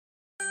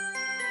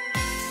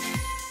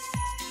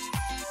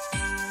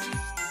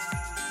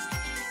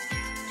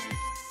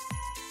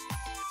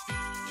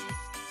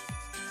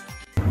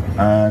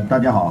大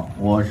家好，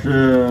我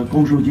是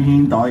公诉精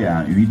英导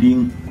演于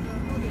丁。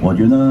我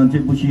觉得这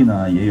部戏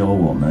呢，也有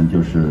我们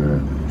就是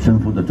身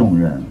负的重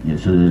任，也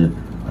是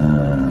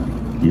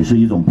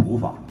一种普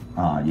法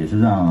啊，也是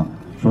让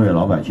所有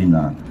老百姓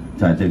呢，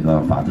在这个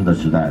法治的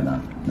时代呢，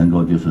能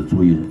够就是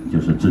注意就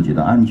是自己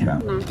的安全。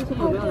之前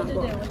有没有来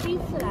过？对，我第一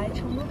次来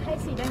成都拍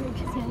戏，但是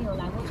之前有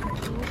来过成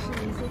都市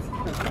的一些其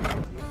他地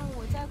方。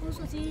我在《公诉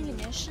精英》里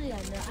面饰演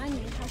的安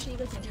妮，她是一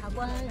个检察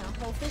官，然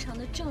后非常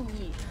的正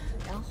义，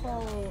然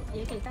后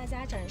也给大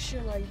家展示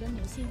了一个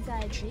女性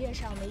在职业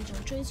上的一种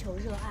追求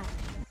热爱。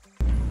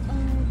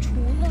除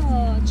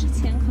了之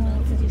前可能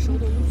自己手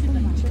抖剧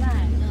本之外，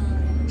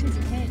这几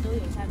天也都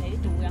有在围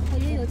读，然后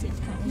也有检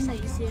察的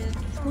一些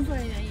工作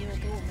人员也有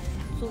给我们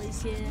做一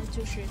些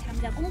就是他们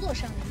在工作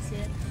上的一些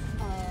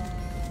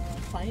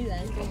还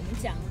原，给我们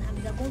讲他们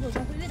在工作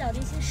中会遇到的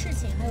一些事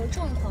情，还有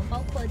状况，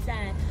包括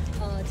在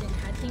检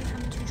察厅他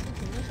们去出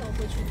庭的时候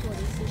会去做的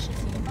一些事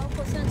情，包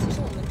括像其实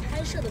我们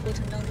拍摄的过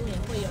程当中也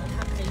会有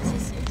他们的一些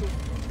协助。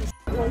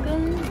我跟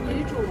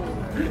女主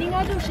应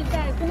该就是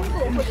在工作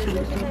或者说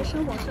是在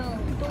生活上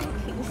都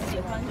挺喜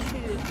欢去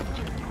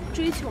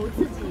追求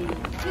自己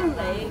认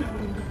为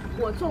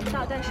我做不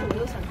到，但是我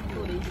又想去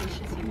做的一些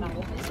事情吧。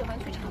我很喜欢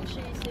去尝试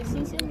一些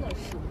新鲜的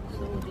事物，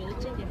所以我觉得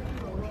这点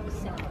和我挺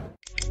像的。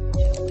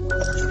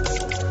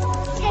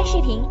看视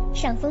频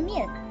上封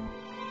面。